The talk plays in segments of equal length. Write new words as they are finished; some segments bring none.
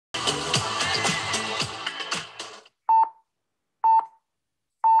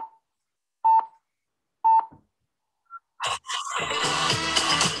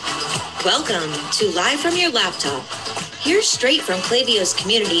Welcome to Live from Your Laptop. Hear straight from Klaviyo's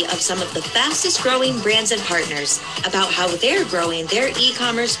community of some of the fastest growing brands and partners about how they're growing their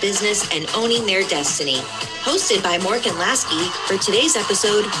e-commerce business and owning their destiny. Hosted by Morgan Lasky, for today's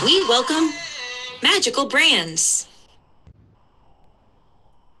episode, we welcome Magical Brands.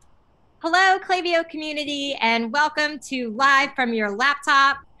 Hello, Klaviyo community, and welcome to Live from Your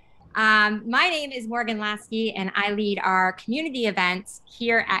Laptop. My name is Morgan Lasky, and I lead our community events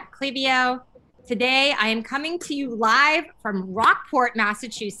here at Klaviyo. Today, I am coming to you live from Rockport,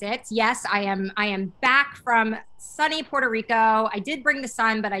 Massachusetts. Yes, I am back from sunny Puerto Rico. I did bring the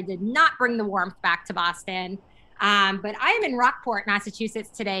sun, but I did not bring the warmth back to Boston. But I am in Rockport, Massachusetts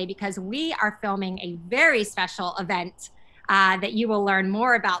today because we are filming a very special event that you will learn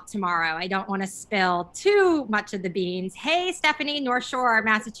more about tomorrow. I don't want to spill too much of the beans. Hey, Stephanie, North Shore,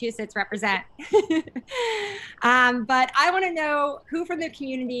 Massachusetts, represent. But I want to know who from the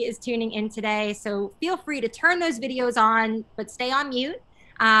community is tuning in today. So feel free to turn those videos on, but stay on mute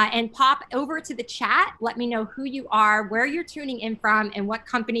and pop over to the chat. Let me know who you are, where you're tuning in from, and what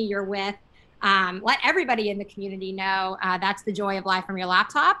company you're with. Let everybody in the community know. That's the joy of Live from Your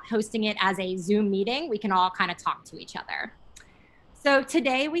Laptop, hosting it as a Zoom meeting. We can all kind of talk to each other. So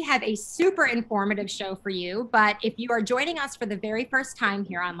today we have a super informative show for you, but if you are joining us for the very first time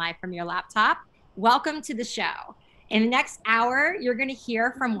here on Live from Your Laptop, welcome to the show. In the next hour, you're going to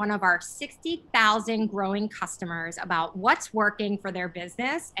hear from one of our 60,000 growing customers about what's working for their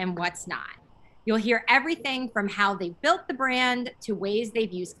business and what's not. You'll hear everything from how they built the brand to ways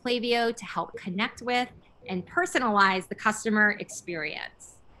they've used Klaviyo to help connect with and personalize the customer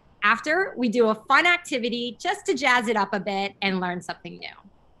experience. After, we do a fun activity just to jazz it up a bit and learn something new.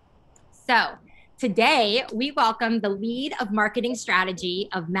 So today, we welcome the lead of marketing strategy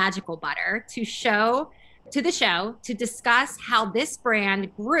of Magical Butter to the show to discuss how this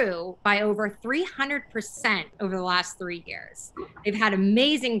brand grew by over 300% over the last 3 years. They've had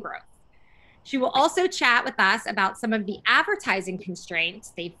amazing growth. She will also chat with us about some of the advertising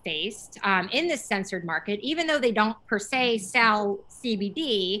constraints they've faced in this censored market. Even though they don't per se sell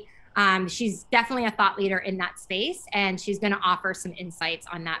CBD, she's definitely a thought leader in that space, and she's going to offer some insights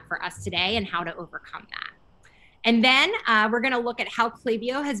on that for us today and how to overcome that. And then we're going to look at how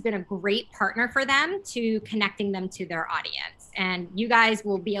Klaviyo has been a great partner for them to connecting them to their audience. And you guys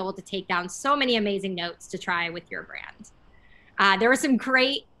will be able to take down so many amazing notes to try with your brand. There were some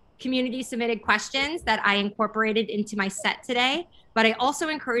great community submitted questions that I incorporated into my set today, but I also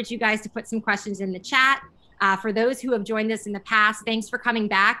encourage you guys to put some questions in the chat. For those who have joined us in the past, thanks for coming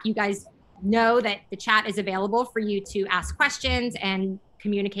back. You guys know that the chat is available for you to ask questions and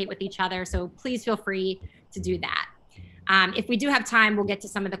communicate with each other, so please feel free to do that. If we do have time, we'll get to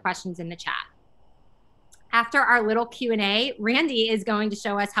some of the questions in the chat. After our little Q&A, Randy is going to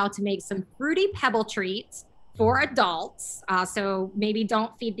show us how to make some fruity pebble treats for adults, so maybe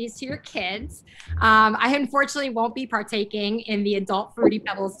don't feed these to your kids. I unfortunately won't be partaking in the adult Fruity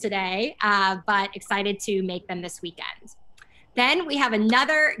Pebbles today, but excited to make them this weekend. Then we have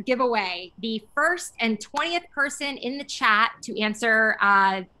another giveaway. The first and 20th person in the chat to answer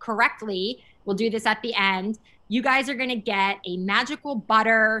correctly, we'll do this at the end. You guys are gonna get a Magical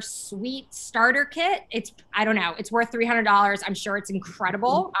Butter Sweet Starter Kit. I don't know, it's worth $300. I'm sure it's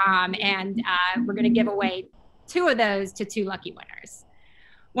incredible. And we're gonna give away 2 of those to 2 lucky winners.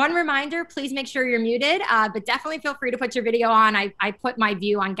 One reminder, please make sure you're muted, but definitely feel free to put your video on. I put my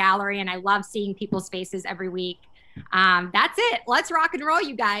view on gallery, and I love seeing people's faces every week. That's it. Let's rock and roll,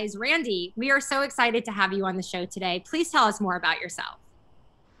 you guys. Randy, we are so excited to have you on the show today. Please tell us more about yourself.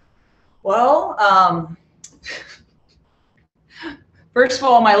 Well, first of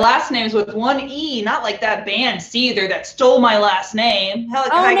all, my last name is with 1 E, not like that band Seether that stole my last name.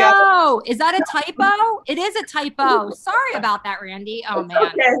 Oh no, is that a typo? It is a typo. Sorry about that, Randy. Oh man.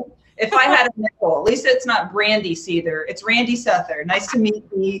 Okay. If I had a nickel, at least it's not Brandy Seether. It's Randy Sether. Nice to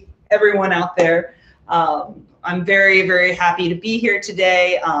meet everyone out there. I'm very, very happy to be here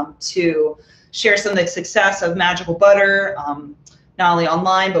today to share some of the success of Magical Butter, not only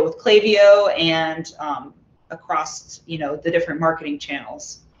online, but with Klaviyo and across, the different marketing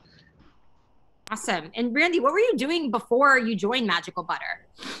channels. Awesome. And Randy, what were you doing before you joined Magical Butter?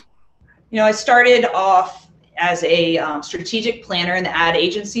 I started off as a strategic planner in the ad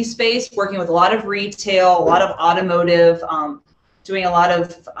agency space, working with a lot of retail, a lot of automotive, doing a lot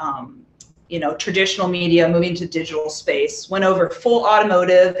of, traditional media, moving to digital space, went over full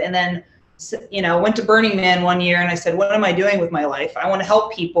automotive, and then, went to Burning Man one year and I said, what am I doing with my life? I want to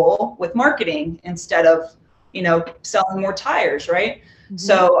help people with marketing instead of, selling more tires, right? Mm-hmm.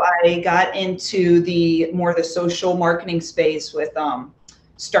 So I got into the social marketing space with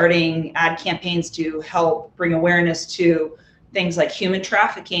starting ad campaigns to help bring awareness to things like human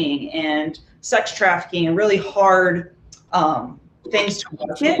trafficking and sex trafficking and really hard things to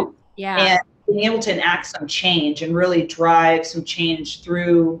market. Yeah. And being able to enact some change and really drive some change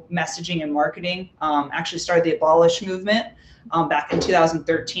through messaging and marketing. Actually started the Abolish movement back in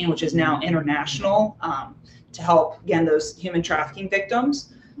 2013, which is now international, to help, again, those human trafficking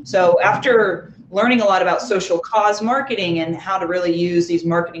victims. So after learning a lot about social cause marketing and how to really use these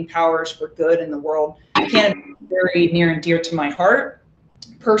marketing powers for good in the world, cannabis is very near and dear to my heart,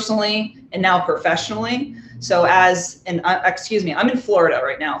 personally and now professionally. So excuse me, I'm in Florida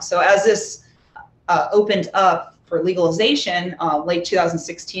right now. So as this opened up for legalization, late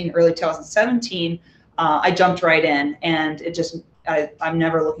 2016, early 2017, I jumped right in, and it just, I'm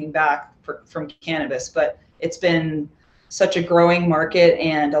never looking back from cannabis. But it's been such a growing market,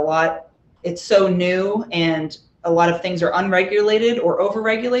 and it's so new, and a lot of things are unregulated or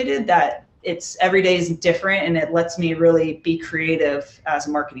overregulated that every day is different, and it lets me really be creative as a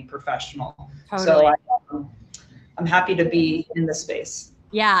marketing professional. Totally. So I'm happy to be in this space.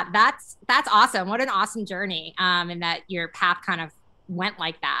 Yeah, that's awesome. What an awesome journey, and that your path kind of went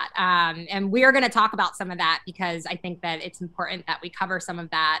like that. And we are going to talk about some of that, because I think that it's important that we cover some of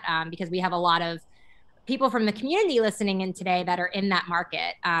that, because we have a lot of people from the community listening in today that are in that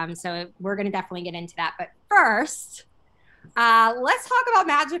market. So we're going to definitely get into that. But first, let's talk about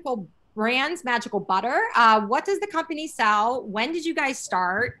Magical Brands, Magical Butter. What does the company sell? When did you guys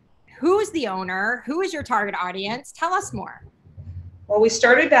start? Who's the owner? Who is your target audience? Tell us more. Well, we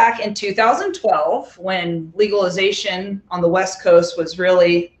started back in 2012 when legalization on the West Coast was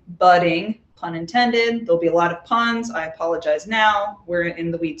really budding, pun intended. There'll be a lot of puns. I apologize now. We're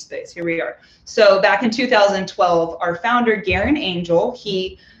in the weed space. Here we are. So back in 2012, our founder, Garen Angel,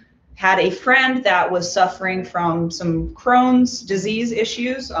 he had a friend that was suffering from some Crohn's disease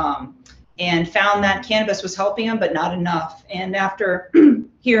issues, and found that cannabis was helping him, but not enough. And after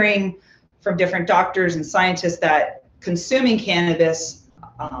hearing from different doctors and scientists that consuming cannabis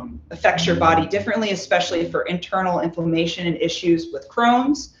affects your body differently, especially for internal inflammation and issues with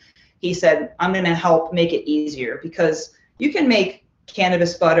Crohn's, he said, I'm going to help make it easier, because you can make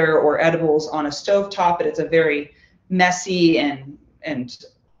cannabis butter or edibles on a stovetop, but it's a very messy and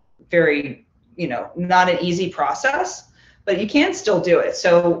very, not an easy process, but you can still do it.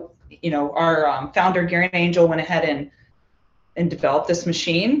 So, our founder, Garen Angel, went ahead and developed this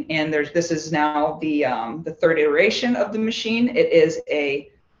machine, and this is now the third iteration of the machine. It is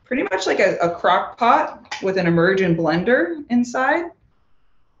pretty much like a crock pot with an immersion blender inside,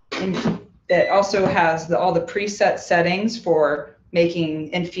 and it also has all the preset settings for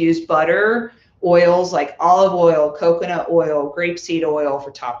making infused butter, oils like olive oil, coconut oil, grapeseed oil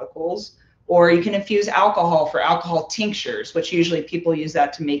for topicals, or you can infuse alcohol for alcohol tinctures, which usually people use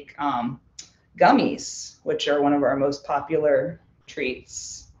that to make gummies, which are one of our most popular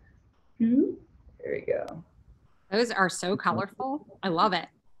treats. There we go. Those are so colorful. I love it.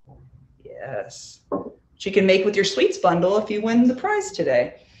 Yes. Which you can make with your sweets bundle if you win the prize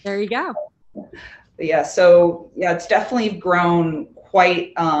today. There you go. But yeah, so yeah, it's definitely grown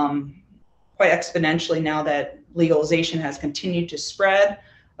quite exponentially now that legalization has continued to spread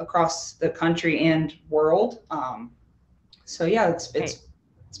across the country and world. So yeah, it's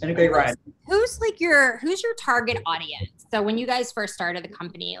been a great ride. Who's your target audience? So when you guys first started the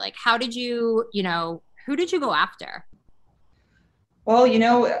company, like how did you, who did you go after? Well,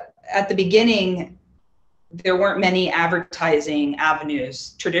 at the beginning, there weren't many advertising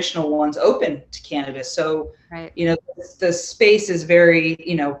avenues, traditional ones, open to cannabis. So, right. The space is very,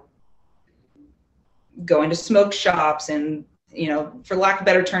 going to smoke shops and, for lack of a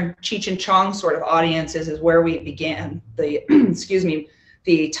better term, Cheech and Chong sort of audiences is where we began. The, excuse me,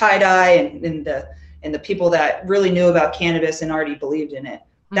 the tie-dye and the people that really knew about cannabis and already believed in it.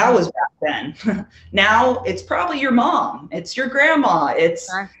 That was back then. Now it's probably your mom, it's your grandma,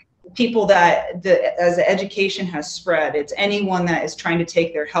 it's people that as the education has spread, it's anyone that is trying to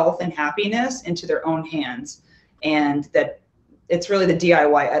take their health and happiness into their own hands, and that it's really the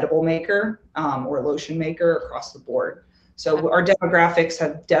DIY edible maker or lotion maker across the board. So our demographics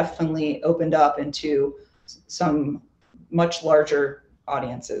have definitely opened up into some much larger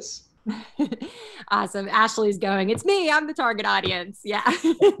audiences. Awesome. Ashley's going, it's me, I'm the target audience. Yeah.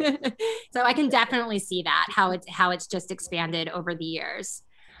 So I can definitely see that, how it's just expanded over the years.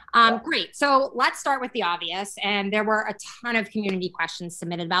 Great. So let's start with the obvious. And there were a ton of community questions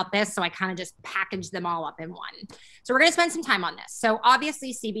submitted about this, so I kind of just packaged them all up in one. So we're going to spend some time on this. So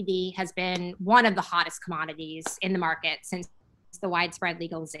obviously CBD has been one of the hottest commodities in the market since the widespread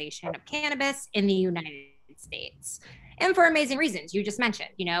legalization of cannabis in the United States. and for amazing reasons. You just mentioned,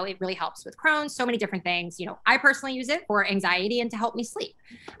 you know, it really helps with Crohn's, so many different things. You know, I personally use it for anxiety and to help me sleep.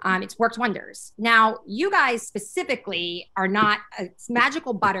 It's worked wonders. Now, you guys specifically are not,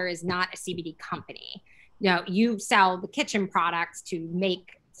 Magical Butter is not a CBD company. You know, you sell the kitchen products to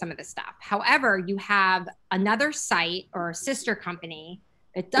make some of the stuff. However, you have another site or a sister company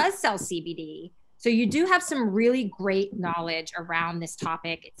that does sell CBD. So you do have some really great knowledge around this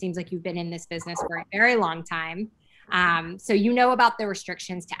topic. It seems like you've been in this business for a very long time. So you know about the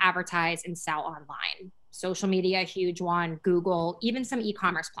restrictions to advertise and sell online. Social media, a huge one, Google, even some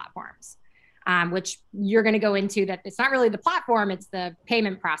e-commerce platforms, which you're going to go into that it's not really the platform, it's the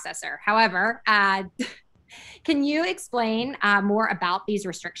payment processor. However, can you explain more about these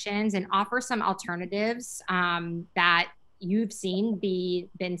restrictions and offer some alternatives that you've seen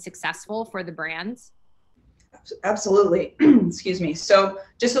been successful for the brands? Absolutely. Excuse me. So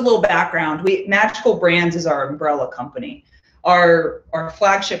just a little background. Magical Brands is our umbrella company. Our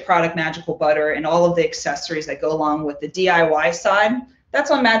flagship product, Magical Butter, and all of the accessories that go along with the DIY side,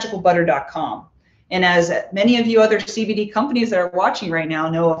 that's on magicalbutter.com. And as many of you other CBD companies that are watching right now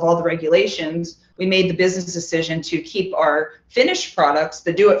know of all the regulations, we made the business decision to keep our finished products,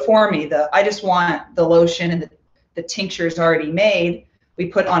 the do it for me, I just want the lotion and the tinctures already made, we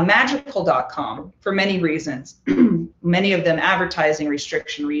put on magical.com for many reasons, many of them advertising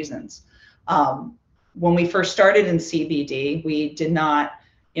restriction reasons. When we first started in CBD, we did not,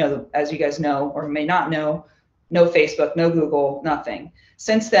 you know, as you guys know or may not know, no Facebook, no Google, nothing.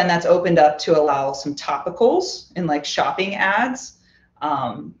 Since then, that's opened up to allow some topicals and like shopping ads.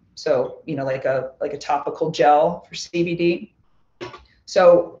 So, you know, like a topical gel for CBD.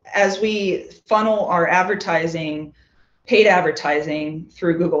 So as we funnel our advertising, paid advertising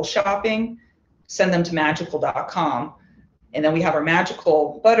through Google Shopping, send them to magical.com. And then we have our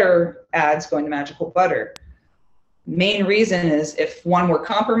Magical Butter ads going to Magical Butter. Main reason is if one were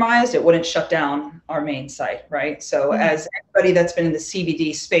compromised, it wouldn't shut down our main site, right? So as everybody that's been in the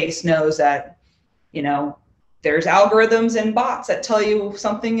CBD space knows that, you know, there's algorithms and bots that tell you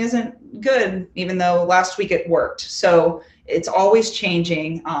something isn't good, even though last week it worked. So it's always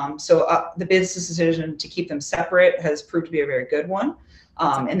changing. The business decision to keep them separate has proved to be a very good one.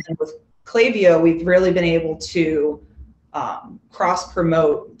 And then with Klaviyo, we've really been able to cross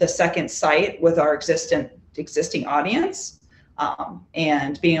promote the second site with our existing audience,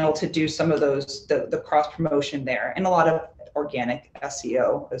 and being able to do some of those, the cross promotion there, and a lot of organic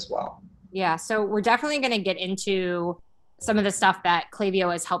SEO as well. Yeah, so we're definitely going to get into some of the stuff that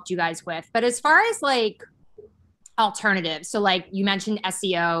Klaviyo has helped you guys with. But as far as like alternatives, so like you mentioned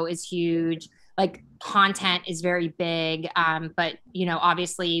SEO is huge, like content is very big, but, you know,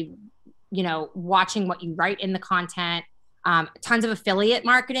 obviously, you know, watching what you write in the content, tons of affiliate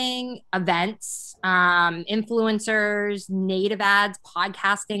marketing, events, influencers, native ads,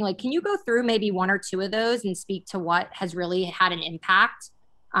 podcasting. Like, can you go through maybe one or two of those and speak to what has really had an impact,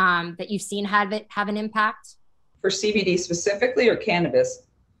 that you've seen have an impact? For CBD specifically or cannabis?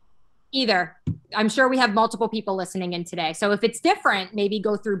 Either. I'm sure we have multiple people listening in today. So if it's different, maybe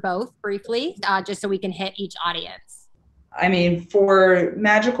go through both briefly, just so we can hit each audience. I mean, for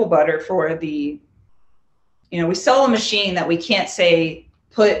Magical Butter, for the, you know, we sell a machine that we can't say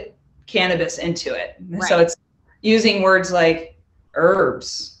put cannabis into it. Right. So it's using words like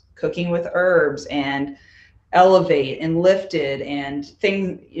herbs, cooking with herbs, and elevate and lifted and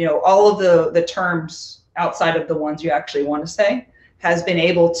things, you know, all of the terms outside of the ones you actually want to say, has been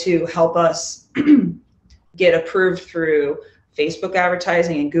able to help us get approved through Facebook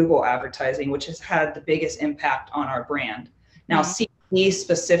advertising and Google advertising, which has had the biggest impact on our brand. Now, CBD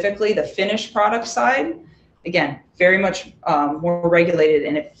specifically, the finished product side, again, very much more regulated,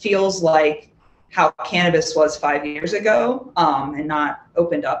 and it feels like how cannabis was 5 years ago, and not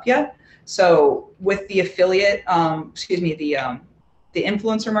opened up yet. So with the affiliate, the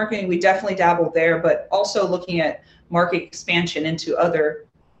influencer marketing, we definitely dabbled there, but also looking at market expansion into other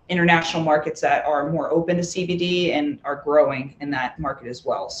international markets that are more open to CBD and are growing in that market as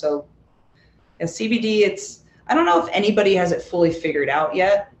well. So as CBD, I don't know if anybody has it fully figured out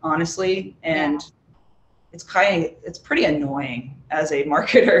yet, honestly. And it's pretty annoying as a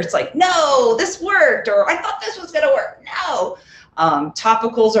marketer. It's like, no, this worked, or I thought this was going to work. No.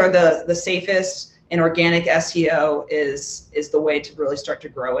 Topicals are the safest, and organic SEO is the way to really start to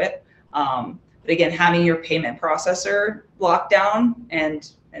grow it. But again, having your payment processor locked down and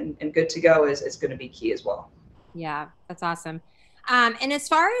good to go is going to be key as well. Yeah, that's awesome. And as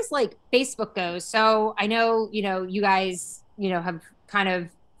far as like Facebook goes, so I know, you know, you guys, you know, have kind of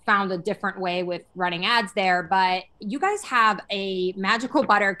found a different way with running ads there, but you guys have a Magical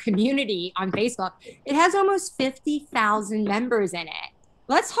Butter community on Facebook. It has almost 50,000 members in it.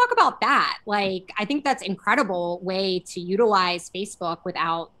 Let's talk about that. Like, I think that's incredible way to utilize Facebook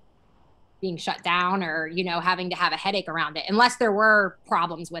without being shut down or, you know, having to have a headache around it, unless there were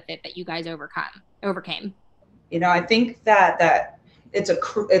problems with it that you guys overcame. You know, I think that it's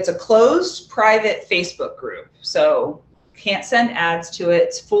a closed private Facebook group. So can't send ads to it.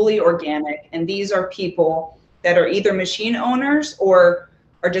 It's fully organic. And these are people that are either machine owners or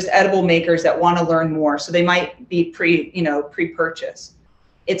are just edible makers that want to learn more. So they might be pre-purchase.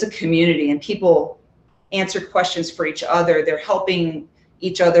 It's a community and people answer questions for each other. They're helping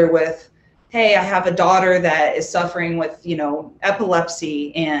each other with, hey, I have a daughter that is suffering with, you know,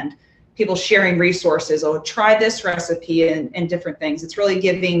 epilepsy, and people sharing resources. Oh, try this recipe and different things. It's really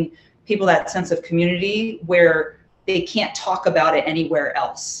giving people that sense of community where they can't talk about it anywhere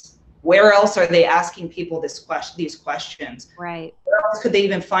else. Where else are they asking people these questions? Right. Where else could they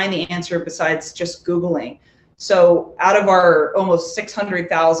even find the answer besides just Googling? So out of our almost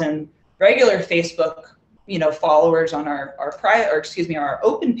 600,000 regular Facebook, you know, followers on our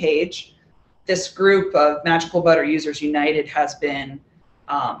open page, this group of Magical Butter Users United has been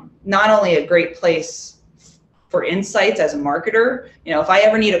not only a great place for insights as a marketer. You know, if I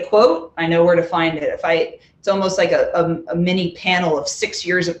ever need a quote, I know where to find it. It's almost like a mini panel of 6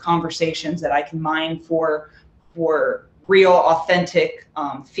 years of conversations that I can mine for real, authentic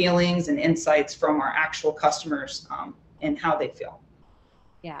feelings and insights from our actual customers and how they feel.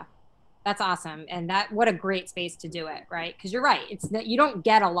 Yeah, that's awesome. And what a great space to do it, right? Because you're right. You don't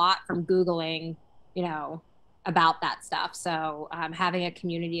get a lot from Googling, you know, about that stuff. So having a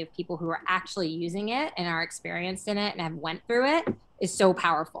community of people who are actually using it and are experienced in it and have went through it is so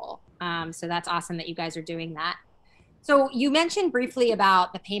powerful. So that's awesome that you guys are doing that. So you mentioned briefly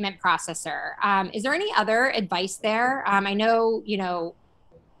about the payment processor. Is there any other advice there? I know, you know,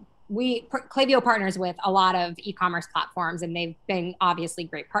 Klaviyo partners with a lot of e-commerce platforms, and they've been obviously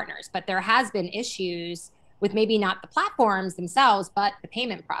great partners, but there has been issues with maybe not the platforms themselves, but the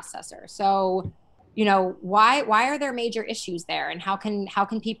payment processor. So, you know, why are there major issues there, and how can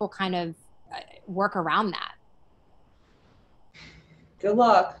people kind of work around that? Good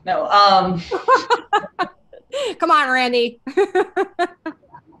luck. No. Come on, Randy.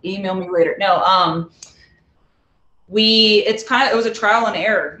 Email me later. No. It was a trial and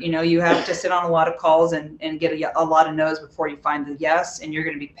error. You know, you have to sit on a lot of calls and get a lot of no's before you find the yes, and you're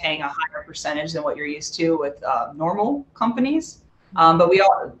going to be paying a higher percentage than what you're used to with normal companies. But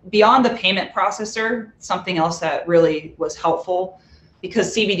beyond the payment processor, something else that really was helpful,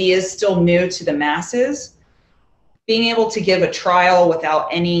 because CBD is still new to the masses, being able to give a trial without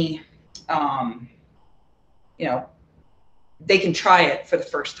any, you know, they can try it for the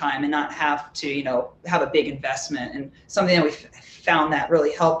first time and not have to, you know, have a big investment. And something that we found that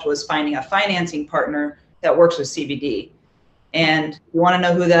really helped was finding a financing partner that works with CBD. And you want to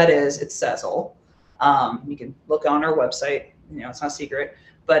know who that is, it's Sezzle. You can look on our website, you know, it's not a secret,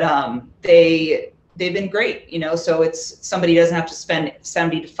 but they've been great, you know, so it's somebody doesn't have to spend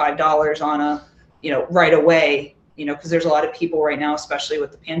 $75 on a, you know, right away, you know, because there's a lot of people right now, especially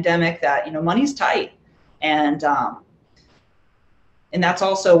with the pandemic, that, you know, money's tight. And that's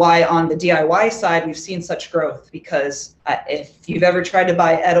also why on the DIY side, we've seen such growth, because if you've ever tried to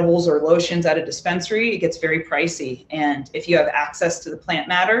buy edibles or lotions at a dispensary, it gets very pricey. And if you have access to the plant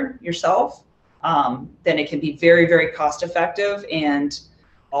matter yourself, then it can be very, very cost effective, and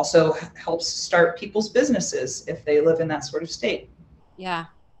also helps start people's businesses if they live in that sort of state. Yeah,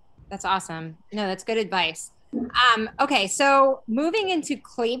 that's awesome. No, that's good advice. Okay, so moving into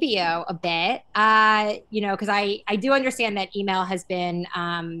Klaviyo a bit, you know, because I do understand that email has been,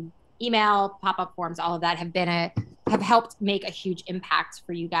 email, pop-up forms, all of that have helped make a huge impact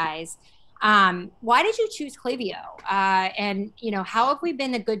for you guys. Why did you choose Klaviyo? And, you know, how have we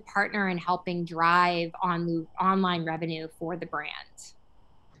been a good partner in helping drive online revenue for the brand?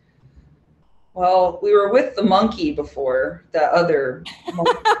 Well, we were with the monkey before, the other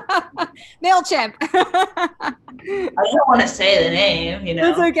MailChimp. I don't want to say the name, you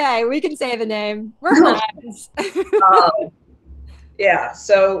know. It's okay. We can say the name. We're friends. Yeah,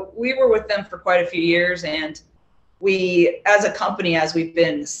 so we were with them for quite a few years, and we, as a company, as we've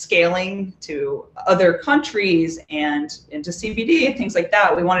been scaling to other countries and into CBD and things like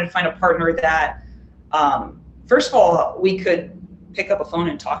that, we wanted to find a partner that, first of all, we could pick up a phone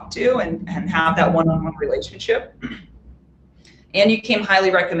and talk to and have that one-on-one relationship. And you came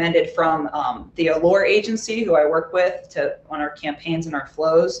highly recommended from the Allure agency, who I work with on our campaigns and our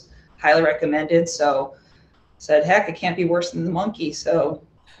flows, highly recommended. So said, heck, it can't be worse than the monkey. So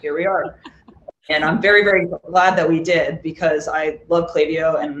here we are. And I'm very, very glad that we did, because I love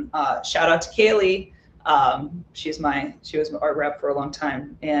Klaviyo, and shout out to Kaylee. She was our rep for a long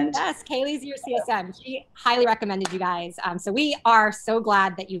time. And yes, Kaylee's your CSM. She highly recommended you guys. So we are so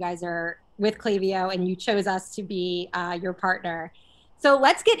glad that you guys are with Klaviyo and you chose us to be your partner. So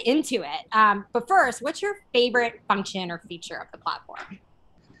let's get into it. But first, what's your favorite function or feature of the platform?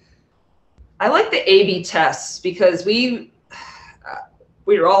 I like the A/B tests, because we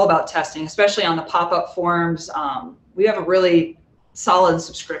are all about testing, especially on the pop-up forms. We have a really solid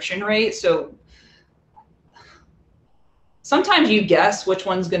subscription rate. So sometimes you guess which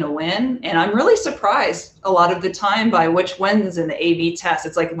one's going to win. And I'm really surprised a lot of the time by which wins in the A/B test.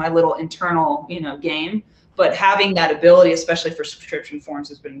 It's like my little internal, game. But having that ability, especially for subscription forms,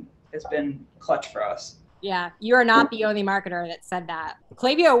 has been clutch for us. Yeah, you are not the only marketer that said that.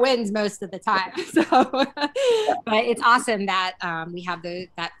 Klaviyo wins most of the time. So, but it's awesome that we have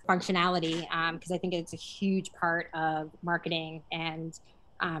that functionality, because I think it's a huge part of marketing, and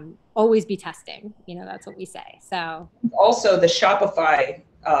always be testing. That's what we say. So also the Shopify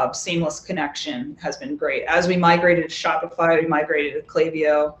seamless connection has been great. As we migrated to Shopify, we migrated to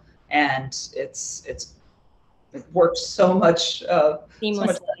Klaviyo, and it worked so much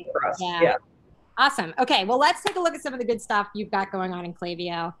seamlessly for us. Yeah. Awesome. Okay, well, let's take a look at some of the good stuff you've got going on in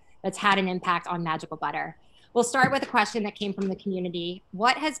Klaviyo that's had an impact on Magical Butter. We'll start with a question that came from the community.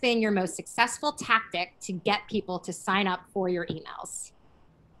 What has been your most successful tactic to get people to sign up for your emails?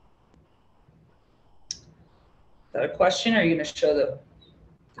 Is that a question, or are you going to show the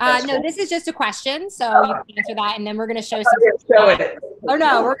no, this is just a question, so you can answer that, and then we're going to show some. Oh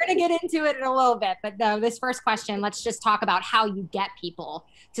no, we're going to get into it in a little bit, but no, this first question, let's just talk about how you get people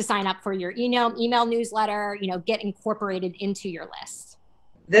to sign up for your email newsletter, get incorporated into your list.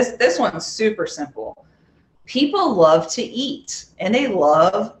 This one's super simple. People love to eat, and they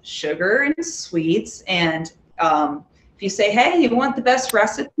love sugar and sweets, and if you say, hey, you want the best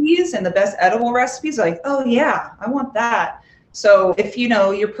recipes and the best edible recipes, like, oh yeah, I want that. So if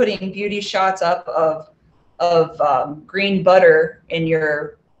you're putting beauty shots up of green butter in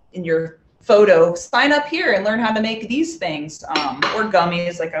your photo, sign up here and learn how to make these things, or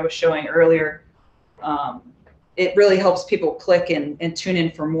gummies like I was showing earlier. It really helps people click and tune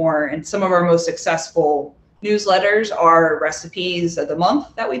in for more. And some of our most successful newsletters are recipes of the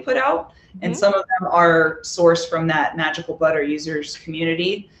month that we put out. And some of them are sourced from that Magical Butter users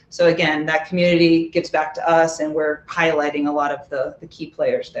community. So again, that community gives back to us, and we're highlighting a lot of the key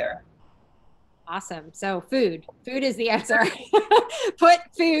players there. Awesome. So food is the answer. Put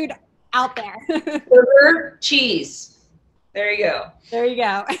food out there. Sugar, cheese. There you go. There you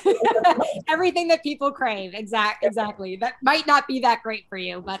go. Everything that people crave. Exactly. That might not be that great for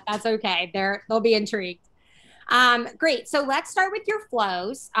you, but that's okay. They'll be intrigued. Great. So let's start with your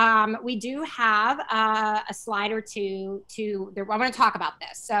flows. We do have a slide or two I want to talk about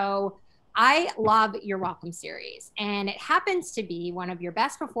this. So I love your welcome series, and it happens to be one of your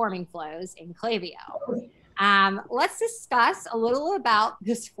best performing flows in Klaviyo. Let's discuss a little about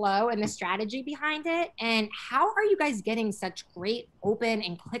this flow and the strategy behind it, and how are you guys getting such great open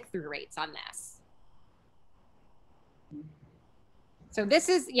and click-through rates on this? So this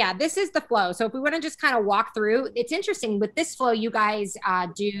is the flow. So if we want to just kind of walk through, it's interesting with this flow, you guys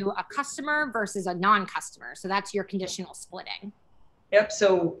do a customer versus a non-customer. So that's your conditional splitting. Yep.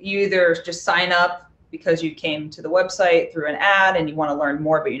 So you either just sign up because you came to the website through an ad and you want to learn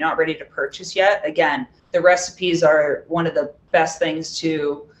more, but you're not ready to purchase yet. Again, the recipes are one of the best things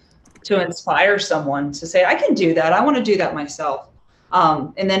to inspire someone to say, I can do that. I want to do that myself.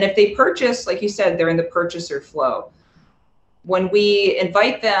 And then if they purchase, like you said, they're in the purchaser flow. When we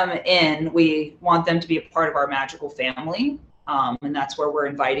invite them in, we want them to be a part of our Magical family. And that's where we're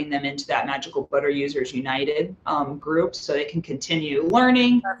inviting them into that Magical Butter Users United group, so they can continue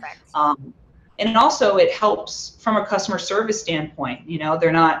learning. Perfect. And also it helps from a customer service standpoint.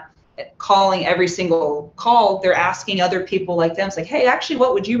 They're not calling every single call. They're asking other people like them. It's like, hey, actually,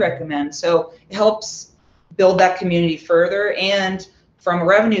 what would you recommend? So it helps build that community further. And from a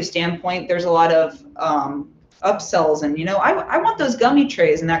revenue standpoint, there's a lot of upsells, and I want those gummy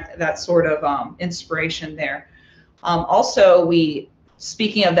trays, and that sort of inspiration there. Also,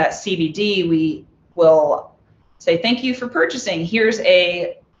 speaking of that CBD, we will say thank you for purchasing. Here's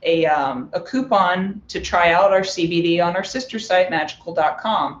a coupon to try out our CBD on our sister site,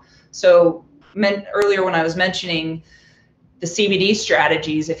 magical.com. So earlier when I was mentioning the CBD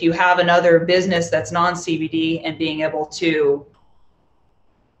strategies, if you have another business that's non-CBD, and being able to,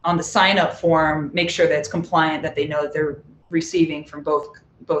 on the sign-up form, make sure that it's compliant, that they know that they're receiving from both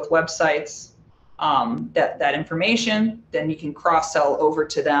websites. that information, then you can cross-sell over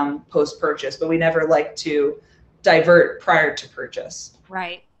to them post-purchase, but we never like to divert prior to purchase.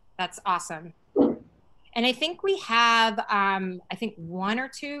 Right. That's awesome. And I think we have, I think 1 or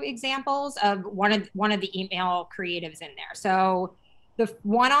 2 examples of one of the email creatives in there. So the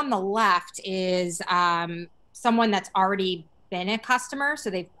one on the left is someone that's already been a customer, so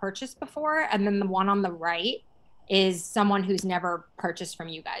they've purchased before. And then the one on the right is someone who's never purchased from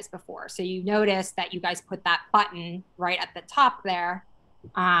you guys before. So you notice that you guys put that button right at the top there.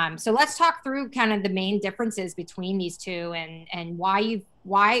 So let's talk through kind of the main differences between these two and why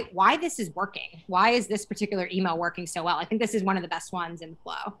this is working. Why is this particular email working so well? I think this is one of the best ones in the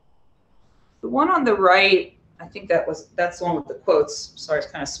flow. The one on the right, I think that's the one with the quotes. Sorry,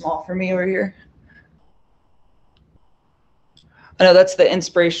 it's kind of small for me over here. I know that's the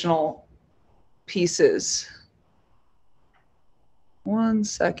inspirational pieces. 1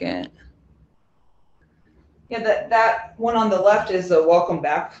 second. Yeah, that one on the left is a welcome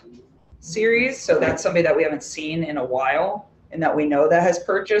back series. So that's somebody that we haven't seen in a while and that we know that has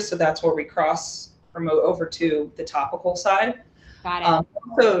purchased. So that's where we cross promote over to the topical side. Got it.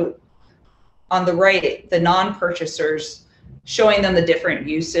 So on the right, the non-purchasers, showing them the different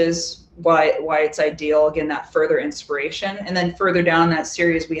uses, why it's ideal, again, that further inspiration. And then further down that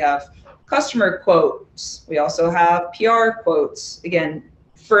series, we have customer quotes. We also have PR quotes, again,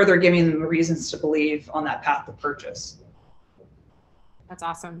 further giving them reasons to believe on that path to purchase. That's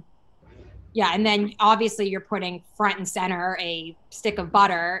awesome. Yeah, and then obviously you're putting front and center a stick of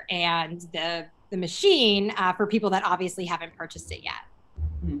butter and the machine for people that obviously haven't purchased it yet.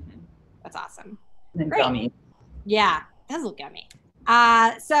 Mm-hmm. That's awesome. And then gummy. Yeah, it does look yummy.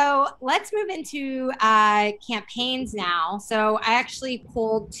 So let's move into campaigns now. So I actually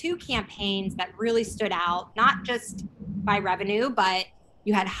pulled 2 campaigns that really stood out, not just by revenue, but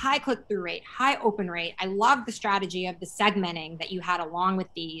you had high click-through rate, high open rate. I love the strategy of the segmenting that you had along with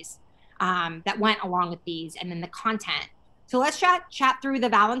these, that went along with these, and then the content. So let's chat through the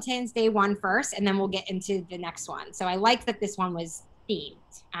Valentine's Day one first, and then we'll get into the next one. So I like that this one was themed.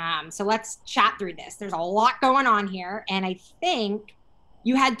 So let's chat through this. There's a lot going on here, and I think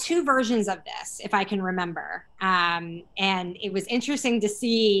you had 2 versions of this, if I can remember. And it was interesting to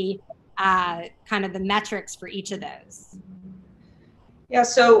see kind of the metrics for each of those. Yeah,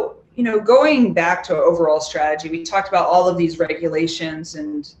 so, going back to our overall strategy, we talked about all of these regulations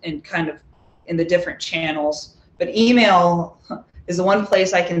and kind of in the different channels, but email is the one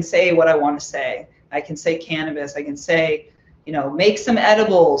place I can say what I want to say. I can say cannabis, I can say, make some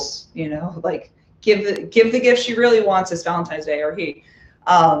edibles, like give the gift she really wants this Valentine's Day, or he.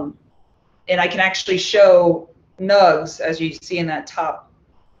 And I can actually show nugs, as you see in that top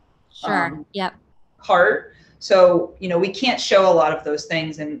heart. So, we can't show a lot of those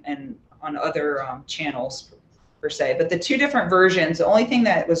things and on other channels per se, but the 2 different versions, the only thing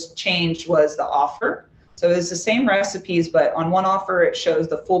that was changed was the offer. So it's the same recipes, but on one offer, it shows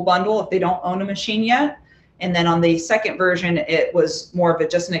the full bundle if they don't own a machine yet. And then on the second version, it was more of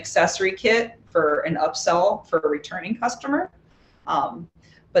just an accessory kit for an upsell for a returning customer.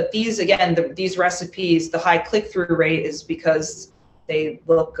 But these, again, these recipes, the high click-through rate is because they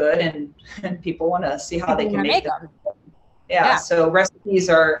look good and people want to see how they can make them. Yeah, so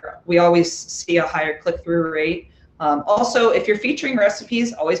recipes we always see a higher click-through rate. Also, if you're featuring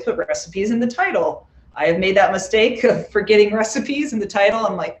recipes, always put recipes in the title. I have made that mistake of forgetting recipes in the title.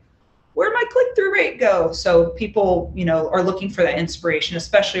 I'm like, where'd my click-through rate go? So people, are looking for that inspiration,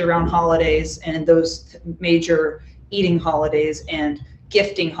 especially around holidays and those major eating holidays and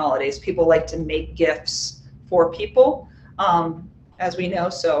gifting holidays. People like to make gifts for people, as we know.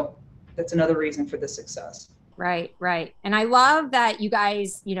 So that's another reason for the success. Right. And I love that you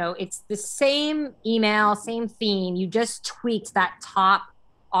guys, it's the same email, same theme. You just tweaked that top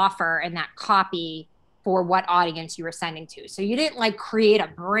offer and that copy for what audience you were sending to. So you didn't like create a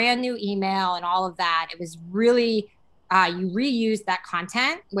brand new email and all of that. It was really, you reused that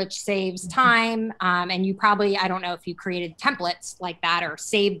content, which saves time. And you probably, I don't know if you created templates like that or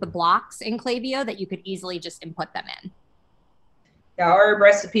saved the blocks in Klaviyo that you could easily just input them in. Yeah, our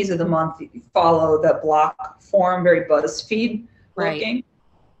recipes of the month follow the block form, very BuzzFeed looking. Right.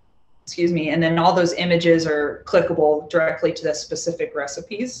 Excuse me. And then all those images are clickable directly to the specific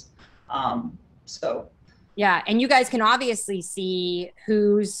recipes. Yeah, and you guys can obviously see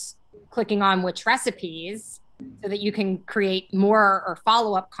who's clicking on which recipes so that you can create more or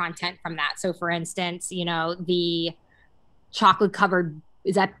follow-up content from that. So for instance, the chocolate covered,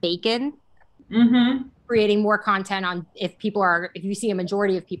 is that bacon? Mm-hmm. Creating more content on if you see a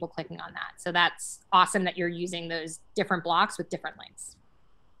majority of people clicking on that. So that's awesome that you're using those different blocks with different links.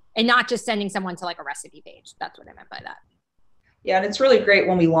 and not just sending someone to like a recipe page. That's what I meant by that. Yeah, and it's really great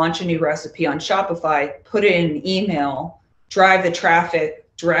when we launch a new recipe on Shopify, put it in an email, drive the traffic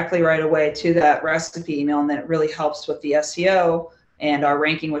directly right away to that recipe email, and then it really helps with the SEO and our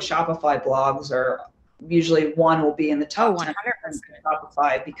ranking with Shopify blogs. Are usually one will be in the top 10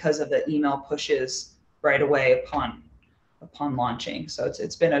 Shopify because of the email pushes right away upon launching. So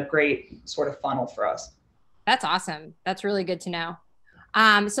it's been a great sort of funnel for us. That's awesome. That's really good to know.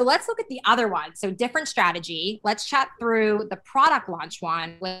 So let's look at the other one. So different strategy. Let's chat through the product launch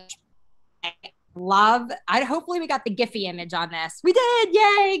one, which I love. Hopefully we got the Giphy image on this. We did.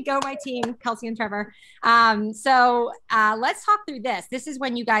 Yay. Go my team, Kelsey and Trevor. So let's talk through this. This is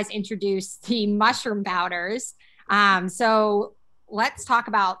when you guys introduced the mushroom powders. So let's talk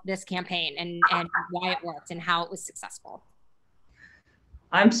about this campaign and why it worked and how it was successful.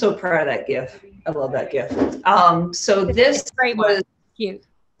 I'm so proud of that GIF. I love that GIF. So this was cute.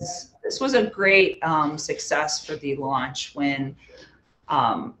 This was a great success for the launch when,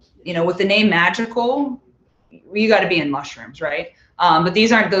 with the name Magical, you got to be in mushrooms, right? But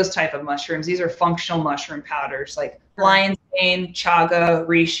these aren't those type of mushrooms. These are functional mushroom powders like lion's mane, chaga,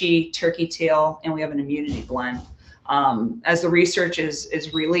 reishi, turkey tail, and we have an immunity blend. As the research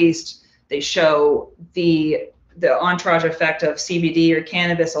is released, they show the entourage effect of CBD or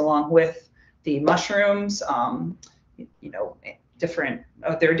cannabis along with the mushrooms,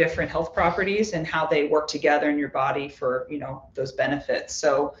 their different health properties and how they work together in your body for, those benefits.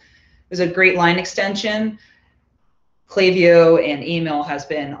 So it was a great line extension. Klaviyo and email has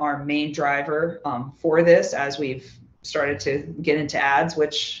been our main driver for this as we've started to get into ads,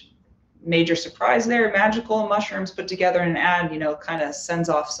 which major surprise there, Magical and mushrooms put together in an ad, kind of sends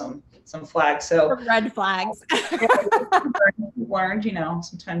off some flags. So red flags. learned,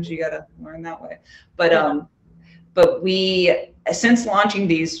 sometimes you got to learn that way. But we, since launching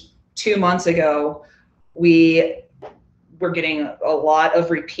these 2 months ago, we were getting a lot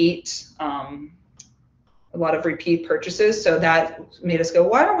of repeat purchases. So that made us go,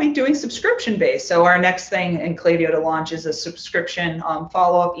 why aren't we doing subscription based? So our next thing in Klaviyo to launch is a subscription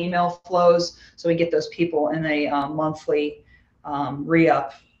follow-up email flows. So we get those people in a monthly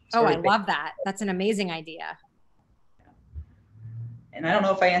re-up. Oh, I love that. That's an amazing idea. And I don't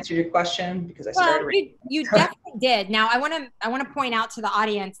know if I answered your question because I started. You definitely did. Now I want to point out to the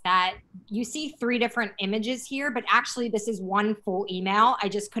audience that you see 3 different images here, but actually this is one full email.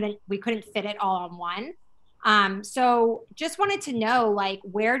 We couldn't fit it all on one. So just wanted to know, like,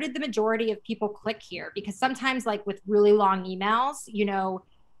 where did the majority of people click here? Because sometimes, like with really long emails,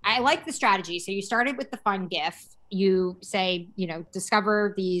 I like the strategy. So you started with the fun GIF. You say,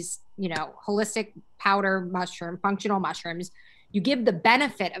 discover these, holistic powder mushroom, functional mushrooms. You give the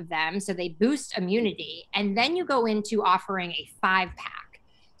benefit of them so they boost immunity, and then you go into offering a 5-pack.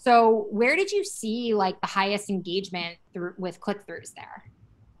 So where did you see like the highest engagement with click-throughs there?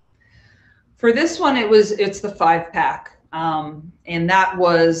 For this one, it's the 5-pack. And that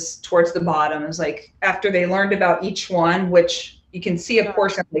was towards the bottom. It was like after they learned about each one, which you can see a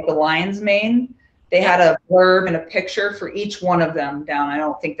portion like the lion's mane, they had a blurb and a picture for each one of them down. I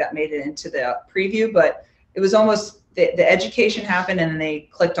don't think that made it into the preview, but it was almost the education happened and then they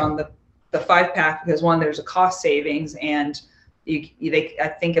clicked on the 5-pack because one, there's a cost savings and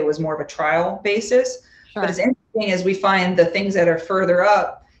I think it was more of a trial basis. Sure. But it's interesting as we find the things that are further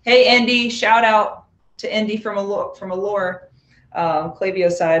up. Hey, Indy, shout out to Indy from Allure,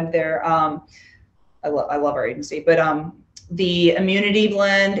 Klaviyo side there. I love our agency, but the immunity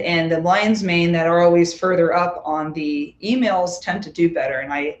blend and the lion's mane that are always further up on the emails tend to do better.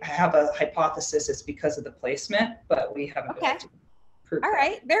 And I have a hypothesis it's because of the placement, but we haven't been able to prove All that.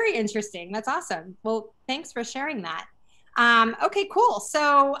 right, very interesting. That's awesome. Well, thanks for sharing that. Okay, cool.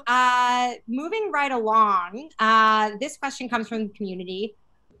 So moving right along, this question comes from the community.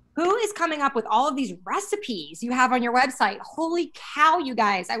 Who is coming up with all of these recipes you have on your website? Holy cow, you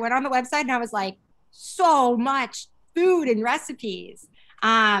guys. I went on the website and I was like, so much food and recipes.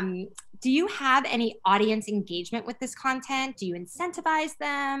 Do you have any audience engagement with this content? Do you incentivize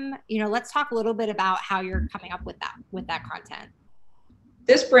them? Let's talk a little bit about how you're coming up with that content.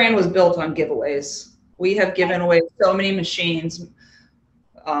 This brand was built on giveaways. We have given away so many machines.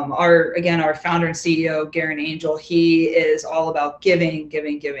 Our founder and CEO, Garen Angel, he is all about giving.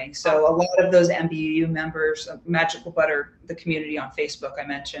 So a lot of those MBU members, Magical Butter, the community on Facebook I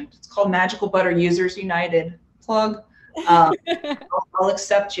mentioned, it's called Magical Butter Users United. Plug. I'll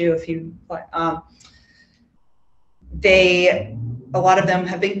accept you if you like. A lot of them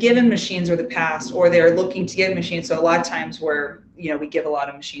have been given machines in the past, or they're looking to give machines. So a lot of times we give a lot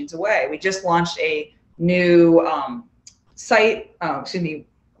of machines away. We just launched a new site,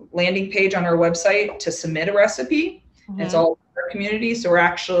 landing page on our website to submit a recipe. Mm-hmm. It's all our community. So we're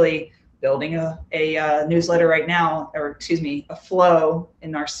actually building a newsletter right now, or excuse me, a flow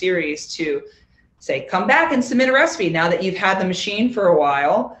in our series to say, come back and submit a recipe. Now that you've had the machine for a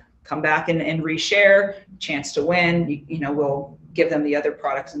while, come back and reshare, chance to win. You know, we'll give them the other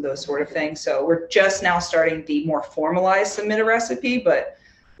products and those sort of things. So we're just now starting the more formalized submit a recipe, but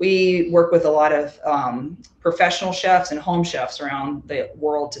we work with a lot of professional chefs and home chefs around the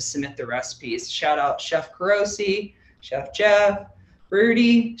world to submit their recipes. Shout out Chef Carosi, Chef Jeff,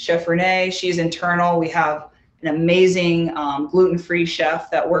 Rudy, Chef Renee. She's internal. We have an amazing gluten-free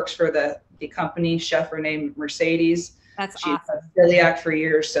chef that works for the company, Chef Renee Mercedes. That's She's awesome. celiac for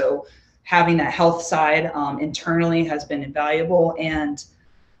years, so having that health side internally has been invaluable. And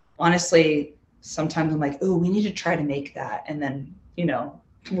honestly, sometimes I'm like, oh, we need to try to make that. And then, you know,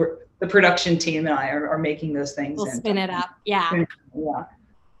 the production team and I are making those things. We'll spin it up. Yeah. Yeah.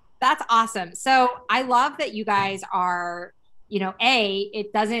 That's awesome. So I love that you guys are, you know,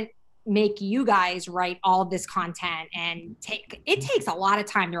 it doesn't make you guys write all this content, and it takes a lot of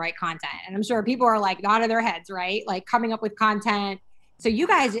time to write content. And I'm sure people are like nodding their heads, right? Like coming up with content. So you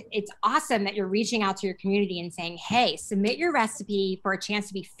guys, it's awesome that you're reaching out to your community and saying, hey, submit your recipe for a chance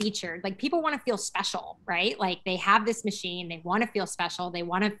to be featured. Like people want to feel special, right? Like they have this machine, they want to feel special, they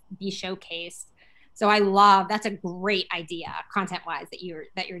want to be showcased. So that's a great idea content-wise that you're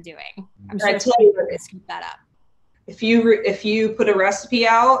doing. I'm sure you keep that up. If you put a recipe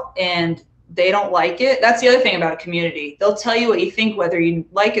out and they don't like it, that's the other thing about a community. They'll tell you what you think, whether you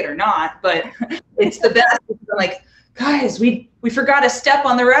like it or not, but it's the best. I'm like, guys, we forgot a step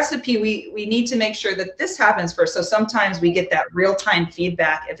on the recipe. We need to make sure that this happens first. So sometimes we get that real-time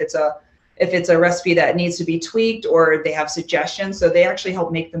feedback if it's a recipe that needs to be tweaked or they have suggestions. So they actually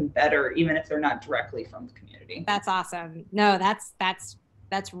help make them better, even if they're not directly from the community. That's awesome. No,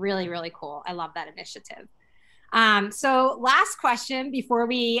 that's really, really cool. I love that initiative. So last question before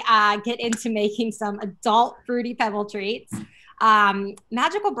we get into making some adult Fruity Pebble treats.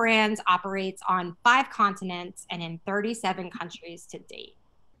 Magical Brands operates on 5 continents and in 37 countries to date.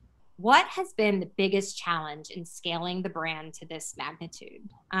 What has been the biggest challenge in scaling the brand to this magnitude?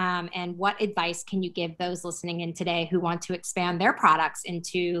 And what advice can you give those listening in today who want to expand their products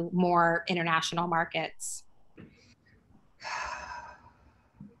into more international markets?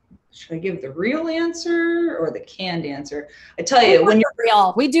 Should I give the real answer or the canned answer? I tell you, when you're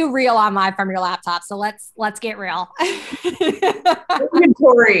real, we do real on Live from Your Laptop. So let's get real.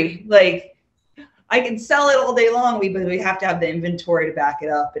 Inventory, like I can sell it all day long, but we have to have the inventory to back it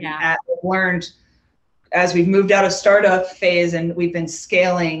up. And I've learned as we've moved out of startup phase and we've been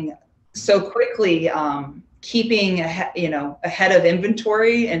scaling so quickly, keeping ahead of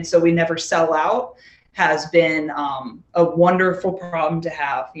inventory, and so we never sell out, has been a wonderful problem to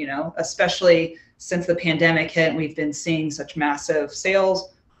have, especially since the pandemic hit and we've been seeing such massive sales.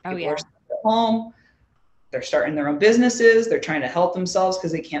 People are stuck at home, they're starting their own businesses, they're trying to help themselves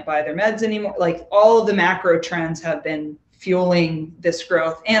because they can't buy their meds anymore. Like all of the macro trends have been fueling this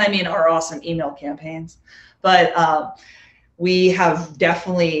growth, and I mean our awesome email campaigns. But we have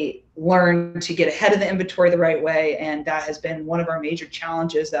definitely learned to get ahead of the inventory the right way, and that has been one of our major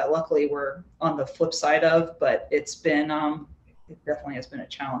challenges that luckily we're on the flip side of, but it's been it definitely has been a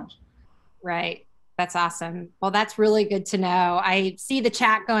challenge. Right. That's awesome. Well, that's really good to know. I see the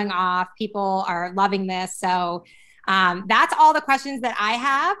chat going off. People are loving this. So that's all the questions that I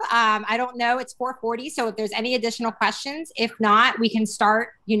have. I don't know, it's 4:40. So if there's any additional questions, if not, we can start,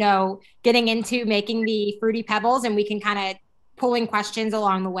 getting into making the Fruity Pebbles, and we can kind of pulling questions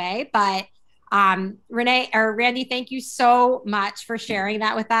along the way. But Randy, thank you so much for sharing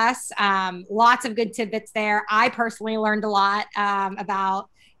that with us. Lots of good tidbits there. I personally learned a lot about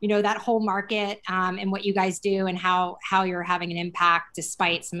that whole market and what you guys do and how you're having an impact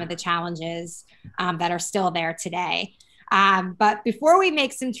despite some of the challenges that are still there today. But before we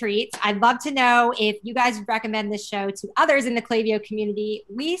make some treats, I'd love to know if you guys would recommend this show to others in the Klaviyo community.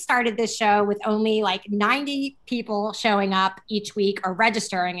 We started this show with only like 90 people showing up each week, or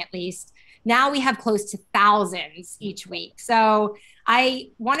registering at least. Now we have close to thousands each week. So I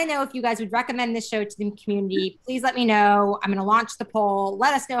want to know if you guys would recommend this show to the community. Please let me know. I'm going to launch the poll.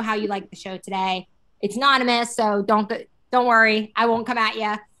 Let us know how you like the show today. It's anonymous, so don't worry. I won't come at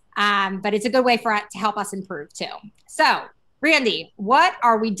you. But it's a good way for it to help us improve too. So Randy, what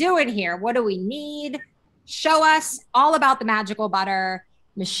are we doing here? What do we need? Show us all about the magical butter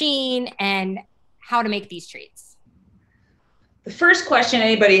machine and how to make these treats. The first question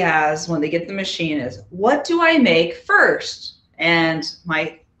anybody has when they get the machine is, what do I make first? And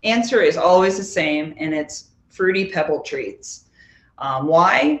my answer is always the same, and it's Fruity Pebble treats.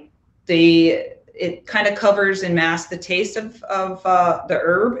 Why? It kind of covers and masks the taste of the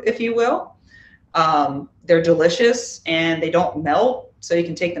herb, if you will. They're delicious and they don't melt, so you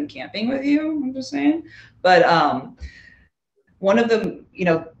can take them camping with you. I'm just saying. But one of them, you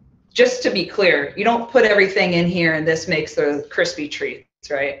know, just to be clear, you don't put everything in here and this makes the crispy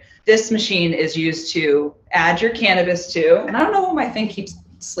treats, right? This machine is used to add your cannabis to, and I don't know why my thing keeps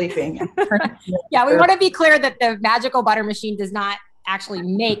sleeping. Yeah, we want to be clear that the magical butter machine does not actually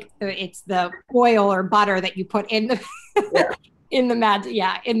make it's the oil or butter that you put in the in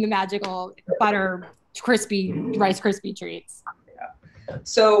the magical butter crispy Rice Krispie treats. Yeah.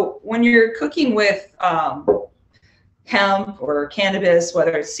 So when you're cooking with hemp or cannabis,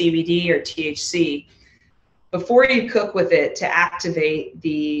 whether it's CBD or THC, before you cook with it, to activate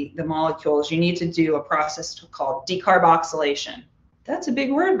the molecules, you need to do a process called decarboxylation. That's a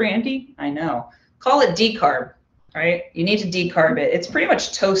big word, Brandy. I know. Call it decarb, right? You need to decarb it. It's pretty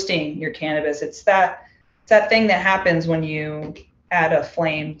much toasting your cannabis. It's that thing that happens when you add a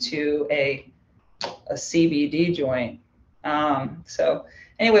flame to a CBD joint. So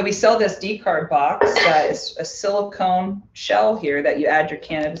anyway, we sell this decarb box that is a silicone shell here that you add your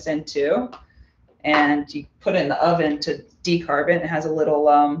cannabis into, and you put it in the oven to decarb it. It has a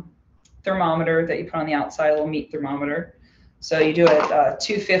little thermometer that you put on the outside, a little meat thermometer. So you do it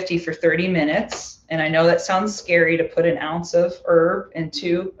 250 for 30 minutes. And I know that sounds scary to put an ounce of herb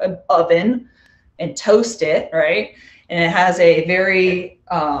into an oven and toast it, right? And it has a very,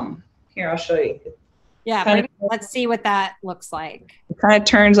 here, I'll show you. Yeah, let's see what that looks like. It kind of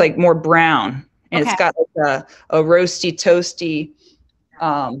turns like more brown, and It's got like a roasty, toasty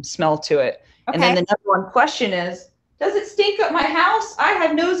smell to it. Okay. And then the number one question is, does it stink up my house? I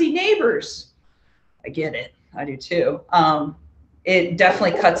have nosy neighbors. I get it. I do too. It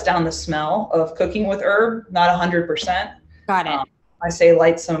definitely cuts down the smell of cooking with herb, not 100%. Got it. I say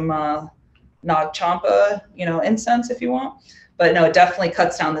light some Nag Champa, incense if you want. But no, it definitely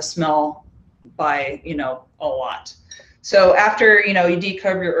cuts down the smell by, a lot. So after, you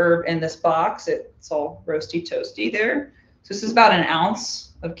decarb your herb in this box, it's all roasty, toasty there. So this is about an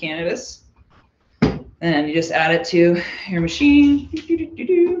ounce of cannabis. And you just add it to your machine.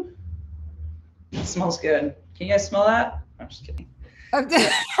 It smells good. Can you guys smell that? I'm just kidding.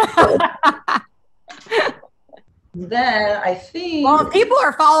 Then I think. Well, people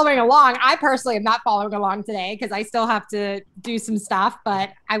are following along. I personally am not following along today because I still have to do some stuff,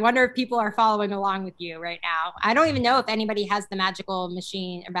 but I wonder if people are following along with you right now. I don't even know if anybody has the magical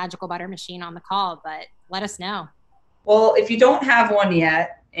machine or magical butter machine on the call, but let us know. Well, if you don't have one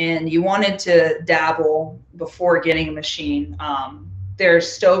yet and you wanted to dabble before getting a machine, there's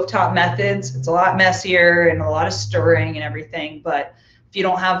stovetop methods. It's a lot messier and a lot of stirring and everything, but if you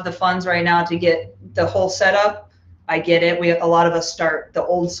don't have the funds right now to get the whole setup, I get it. A lot of us start the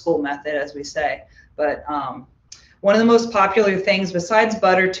old school method, as we say. But one of the most popular things besides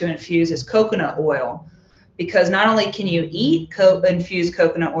butter to infuse is coconut oil, because not only can you eat infused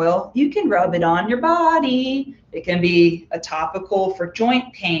coconut oil, you can rub it on your body. It can be a topical for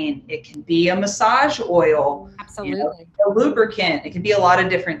joint pain. It can be a massage oil. Absolutely. A lubricant. It can be a lot of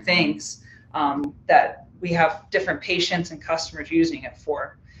different things that we have different patients and customers using it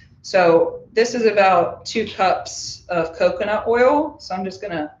for. So this is about 2 cups of coconut oil. So I'm just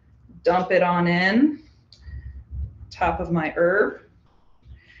gonna dump it on in top of my herb.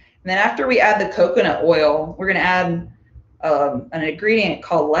 And then after we add the coconut oil, we're gonna add an ingredient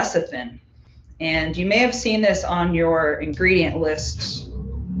called lecithin. And you may have seen this on your ingredient list.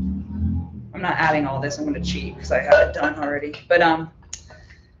 I'm not adding all this, I'm gonna cheat because I have it done already. But you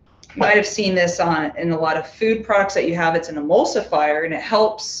might have seen this in a lot of food products that you have. It's an emulsifier, and it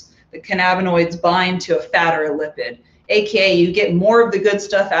helps the cannabinoids bind to a fat or a lipid, aka you get more of the good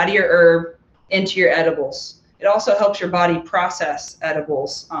stuff out of your herb into your edibles. It also helps your body process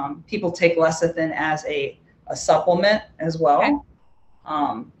edibles. People take lecithin as a supplement as well.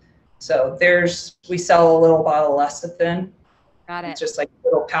 Okay. So we sell a little bottle of lecithin. Got it. It's just like a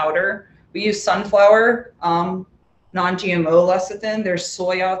little powder. We use sunflower, non-GMO lecithin. There's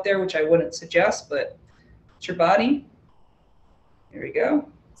soy out there, which I wouldn't suggest, but it's your body. Here we go.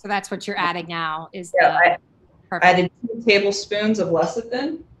 So that's what you're adding now is I added 2 tablespoons of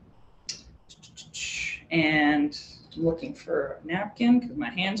lecithin. And I'm looking for a napkin because my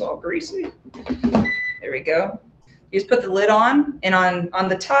hand's all greasy. There we go. You just put the lid on, and on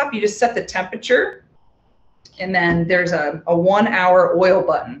the top, you just set the temperature. And then there's a 1-hour oil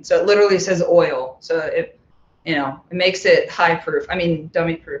button. So it literally says oil. So it makes it dummy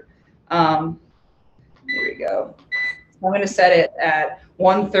proof. Here we go. So I'm going to set it at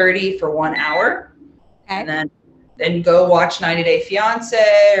 130 for 1 hour. Okay. And then then go watch 90 Day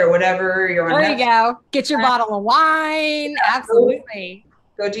Fiance or whatever you're on. There you go. Get your bottle of wine. Absolutely.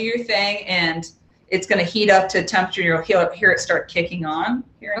 Go do your thing, and it's going to heat up to temperature. You'll hear it start kicking on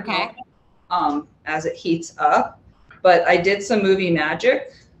here in a moment, as it heats up. But I did some movie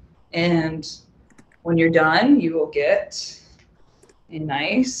magic, and when you're done, you will get a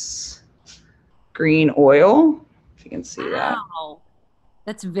nice green oil, if you can see that. Wow.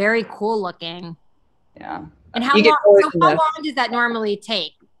 That's very cool looking. Yeah. And how long does that normally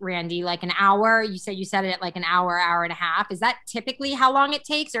take, Randy? Like an hour? You said it at like an hour, hour and a half. Is that typically how long it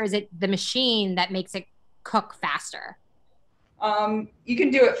takes, or is it the machine that makes it cook faster? You can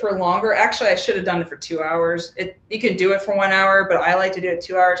do it for longer. Actually, I should have done it for 2 hours. You can do it for 1 hour, but I like to do it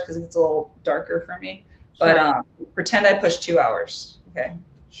 2 hours because it's a little darker for me. Sure. But pretend I pushed 2 hours. Okay.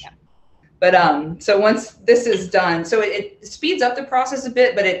 Yeah. But so once this is done, so it speeds up the process a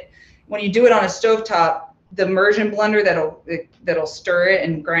bit. But when you do it on a stovetop, the immersion blender that'll stir it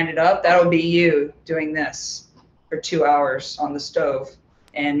and grind it up, that'll be you doing this for 2 hours on the stove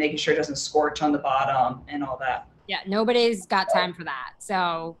and making sure it doesn't scorch on the bottom and all that. Yeah, nobody's got time for that.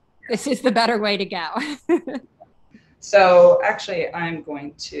 So this is the better way to go. So actually, I'm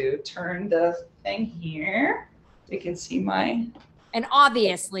going to turn the thing here. You can see my... And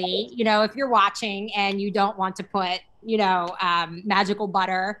obviously, you know, if you're watching and you don't want to put, you know, magical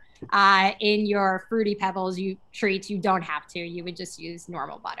butter in your Fruity Pebbles treats, you don't have to. You would just use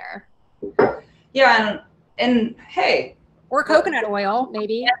normal butter. Yeah, and hey. Or coconut oil,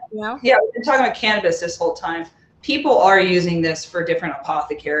 maybe, you know? Yeah, we've been talking about cannabis this whole time. People are using this for different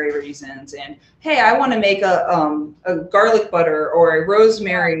apothecary reasons. And hey, I want to make a garlic butter or a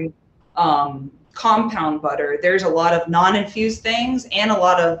rosemary compound butter. There's a lot of non-infused things and a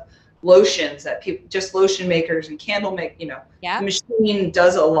lot of lotions that people, just lotion makers and candle make, you know, the machine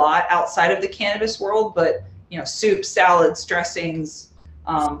does a lot outside of the cannabis world, but you know, soups, salads, dressings,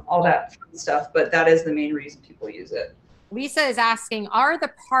 all that fun stuff. But that is the main reason people use it. Lisa is asking, are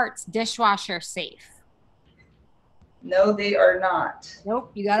the parts dishwasher safe? No, they are not. Nope,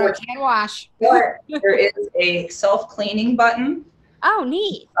 you got to can wash. But there is a self-cleaning button. Oh,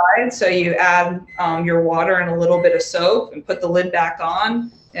 neat. So you add your water and a little bit of soap and put the lid back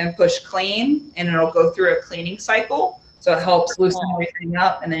on and push clean, and it'll go through a cleaning cycle. So it helps loosen everything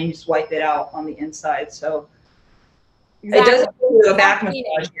up, and then you just wipe it out on the inside. So it doesn't do a back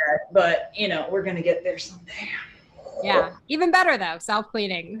massage yet, but you know, we're gonna get there someday. Yeah, even better though,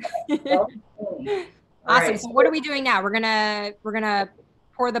 self-cleaning. Awesome. Right. So what are we doing now? We're gonna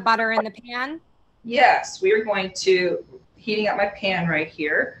pour the butter in the pan. Yes, we are going to heating up my pan right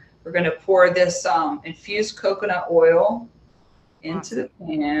here. We're going to pour this infused coconut oil into the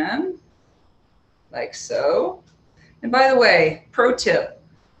pan, like so. And by the way, pro tip: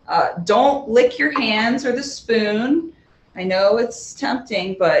 don't lick your hands or the spoon. I know it's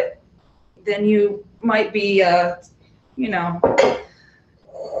tempting, but then you might be, you know,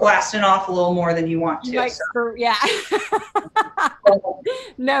 blasting off a little more than you want to. So. Yeah.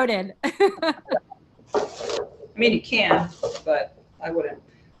 Noted. I mean, you can, but I wouldn't.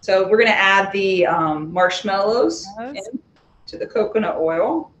 So we're going to add the marshmallows to the coconut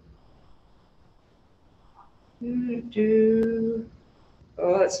oil. Oh,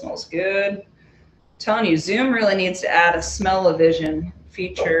 that smells good. I'm telling you, Zoom really needs to add a smell-o-vision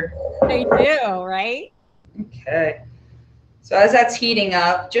feature. They do, right? Okay. So as that's heating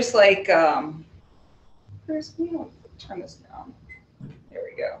up, just like, turn this down. There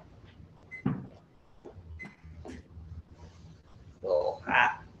we go. Little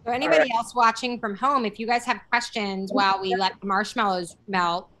hot. So anybody else watching from home, if you guys have questions while we let the marshmallows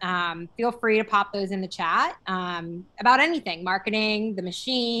melt, feel free to pop those in the chat about anything, marketing, the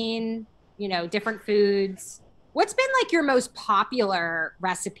machine, you know, different foods. What's been like your most popular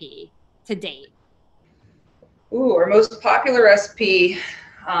recipe to date? Ooh, our most popular recipe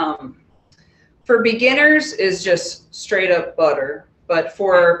for beginners is just straight up butter. But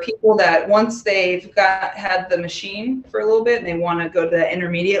for people that once they've had the machine for a little bit and they want to go to the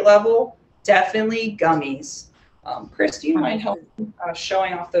intermediate level, definitely gummies. Chris, do you mind helping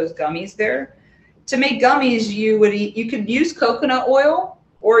showing off those gummies there? To make gummies, you could use coconut oil,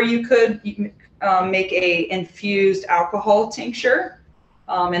 or you could make a infused alcohol tincture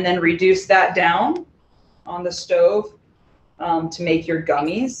and then reduce that down on the stove to make your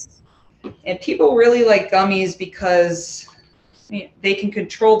gummies. And people really like gummies because they can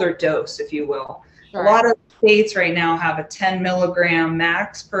control their dose, if you will. Sure. A lot of states right now have a 10 milligram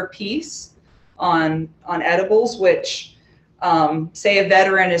max per piece on edibles, which say a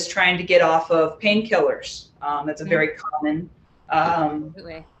veteran is trying to get off of painkillers. That's a very common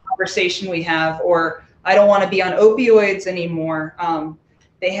conversation we have. Or I don't want to be on opioids anymore.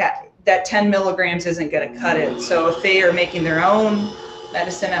 They have that 10 milligrams isn't going to cut it. So if they are making their own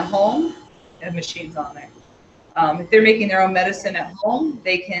medicine at home, they have machines on there. If they're making their own medicine at home,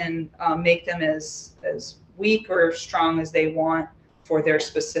 they can make them as weak or strong as they want for their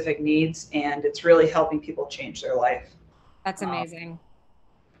specific needs. And it's really helping people change their life. That's amazing.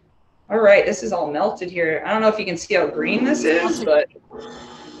 All right, this is all melted here. I don't know if you can see how green this is, but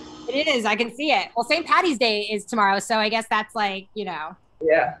it is. I can see it. Well, St. Patty's Day is tomorrow, so I guess that's like, you know,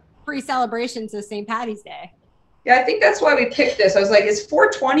 yeah, pre-celebration to St. Patty's Day. Yeah, I think that's why we picked this. I was like, is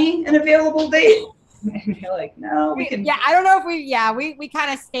 420 an available date? And you're like, no, we can. Yeah, I don't know if we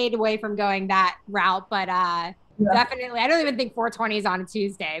kind of stayed away from going that route, but definitely, I don't even think 420 is on a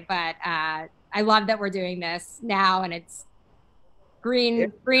Tuesday, but I love that we're doing this now, and it's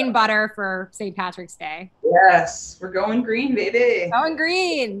green butter for St. Patrick's Day. Yes, we're going green, baby. Going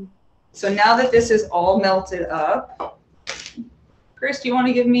green. So now that this is all melted up, Chris, do you want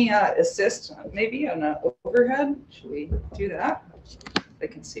to give me an assist maybe on an overhead? Should we do that? I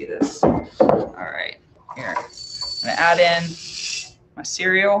can see this. All right, here. I'm gonna add in my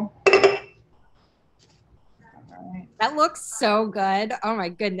cereal. All right. That looks so good. Oh my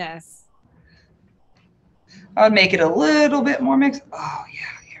goodness. I would make it a little bit more mixed. Oh yeah,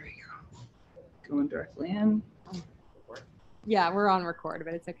 here we go. Going directly in. Yeah, we're on record,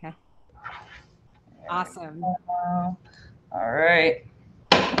 but it's okay. Awesome. All right.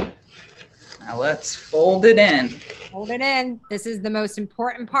 Now let's fold it in. Fold it in. This is the most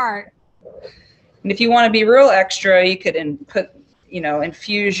important part. And if you want to be real extra, you could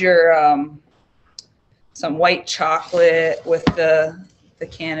infuse your some white chocolate with the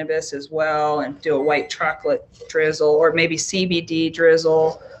cannabis as well, and do a white chocolate drizzle, or maybe CBD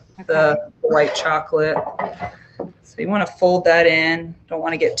drizzle, the white chocolate. So you want to fold that in. Don't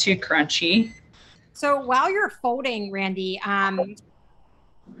want to get too crunchy. So while you're folding, Randy,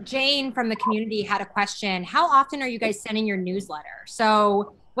 Jane from the community had a question. How often are you guys sending your newsletter?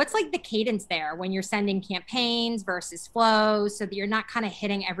 So what's like the cadence there when you're sending campaigns versus flows, so that you're not kind of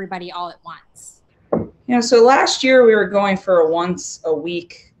hitting everybody all at once? So last year we were going for a once a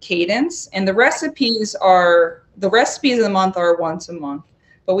week cadence, and the recipes of the month are once a month,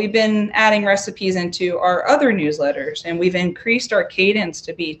 but we've been adding recipes into our other newsletters, and we've increased our cadence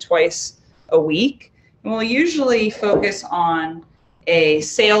to be twice a week. And we'll usually focus on a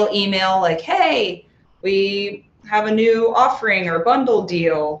sale email like, hey, we have a new offering or bundle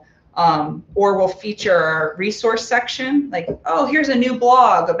deal, or we'll feature our resource section, like, oh, here's a new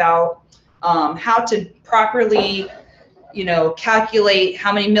blog about how to properly, calculate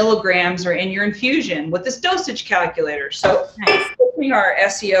how many milligrams are in your infusion with this dosage calculator. So putting our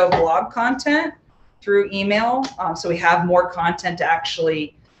SEO blog content through email, so we have more content to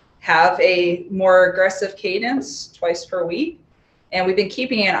actually have a more aggressive cadence twice per week. And we've been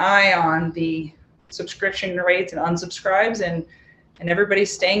keeping an eye on the subscription rates and unsubscribes, and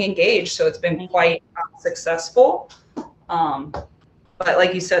everybody's staying engaged. So it's been quite successful. But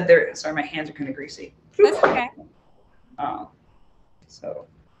like you said, sorry, my hands are kind of greasy. That's okay. So,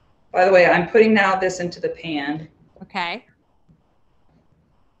 by the way, I'm putting now this into the pan. Okay.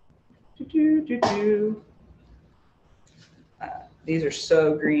 These are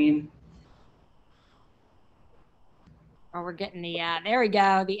so green. Oh, we're getting the, there we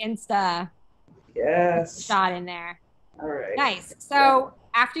go, the Insta shot in there. All right. Nice. So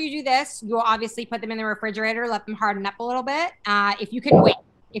after you do this, you'll obviously put them in the refrigerator, let them harden up a little bit. If you can wait,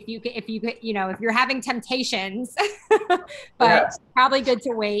 if you're having temptations, but probably good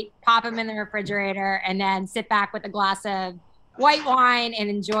to wait, pop them in the refrigerator, and then sit back with a glass of white wine and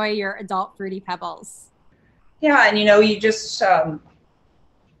enjoy your adult Fruity Pebbles. Yeah. And, you just,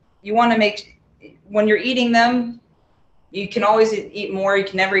 you want to make, when you're eating them, you can always eat more. You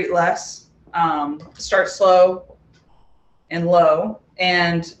can never eat less. Start slow and low.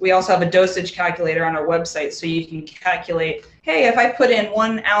 And we also have a dosage calculator on our website, so you can calculate, hey, if I put in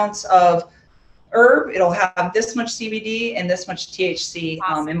 1 ounce of herb, it'll have this much CBD and this much THC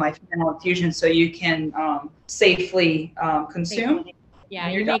in my final infusion, so you can safely consume. Yeah,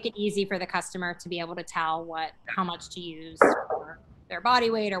 you make it easy for the customer to be able to tell how much to use for their body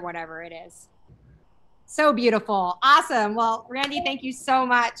weight or whatever it is. So beautiful. Awesome. Well, Randy, thank you so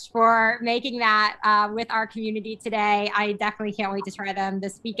much for making that with our community today. I definitely can't wait to try them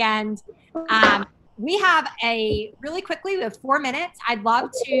this weekend. We have really quickly, we have 4 minutes. I'd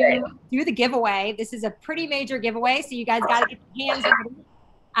love to do the giveaway. This is a pretty major giveaway, so you guys got to get your hands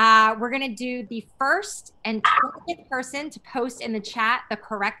ready. We're going to do the first and 20th person to post in the chat the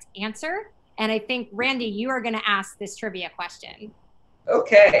correct answer. And I think, Randy, you are going to ask this trivia question.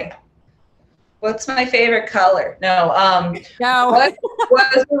 Okay. What's my favorite color? No. No. What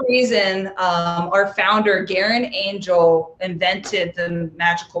was the reason our founder, Garen Angel, invented the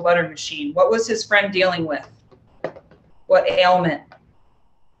magical butter machine? What was his friend dealing with? What ailment?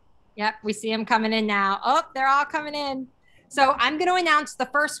 Yep, we see them coming in now. Oh, they're all coming in. So I'm going to announce the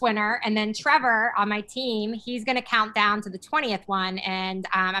first winner, and then Trevor on my team, he's going to count down to the 20th one, and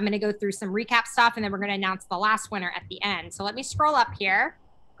I'm going to go through some recap stuff, and then we're going to announce the last winner at the end. So let me scroll up here.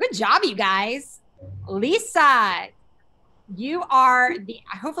 Good job, you guys. Lisa, you are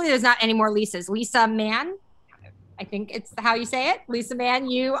hopefully there's not any more Lisas. Lisa Mann, I think it's how you say it. Lisa Mann,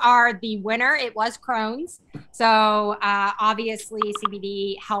 you are the winner. It was Crohn's. So obviously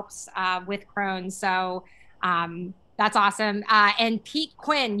CBD helps with Crohn's. So that's awesome. And Pete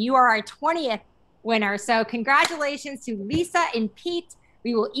Quinn, you are our 20th winner. So congratulations to Lisa and Pete.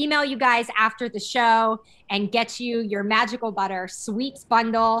 We will email you guys after the show and get you your Magical Butter Sweets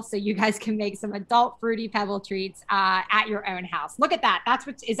bundle so you guys can make some adult fruity pebble treats at your own house. Look at that.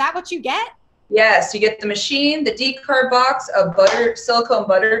 Is that what you get? Yes, you get the machine, the D-card box, a silicone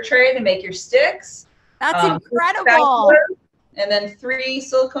butter tray to make your sticks. That's incredible. And then 3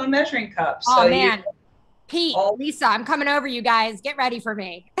 silicone measuring cups. Oh, so man. Pete, Lisa, I'm coming over, you guys. Get ready for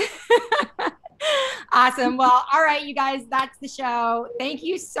me. Awesome. Well, all right, you guys, that's the show. Thank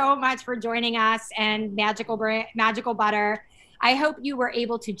you so much for joining us and Magical Butter. I hope you were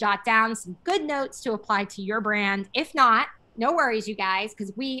able to jot down some good notes to apply to your brand. If not, no worries, you guys,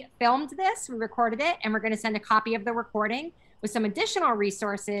 because we filmed this, we recorded it, and we're going to send a copy of the recording with some additional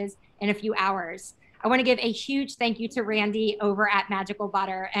resources in a few hours. I want to give a huge thank you to Randy over at Magical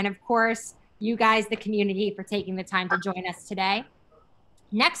Butter, and of course, you guys, the community, for taking the time to join us today.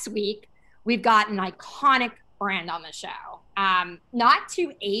 Next week, we've got an iconic brand on the show. Not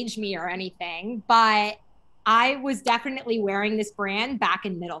to age me or anything, but I was definitely wearing this brand back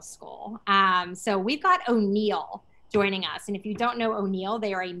in middle school. So we've got O'Neill joining us. And if you don't know O'Neill,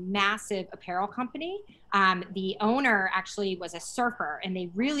 they are a massive apparel company. The owner actually was a surfer, and they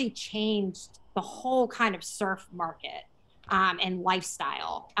really changed the whole kind of surf market and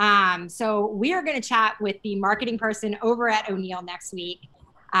lifestyle. So we are going to chat with the marketing person over at O'Neill next week.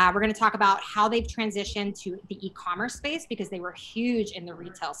 We're going to talk about how they've transitioned to the e-commerce space because they were huge in the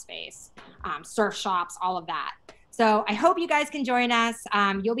retail space, surf shops, all of that. So I hope you guys can join us.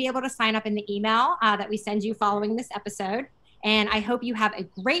 You'll be able to sign up in the email that we send you following this episode. And I hope you have a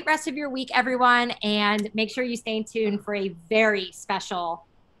great rest of your week, everyone. And make sure you stay tuned for a very special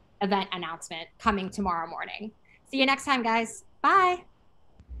event announcement coming tomorrow morning. See you next time, guys. Bye.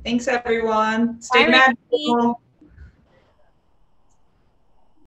 Thanks, everyone. Stay magical.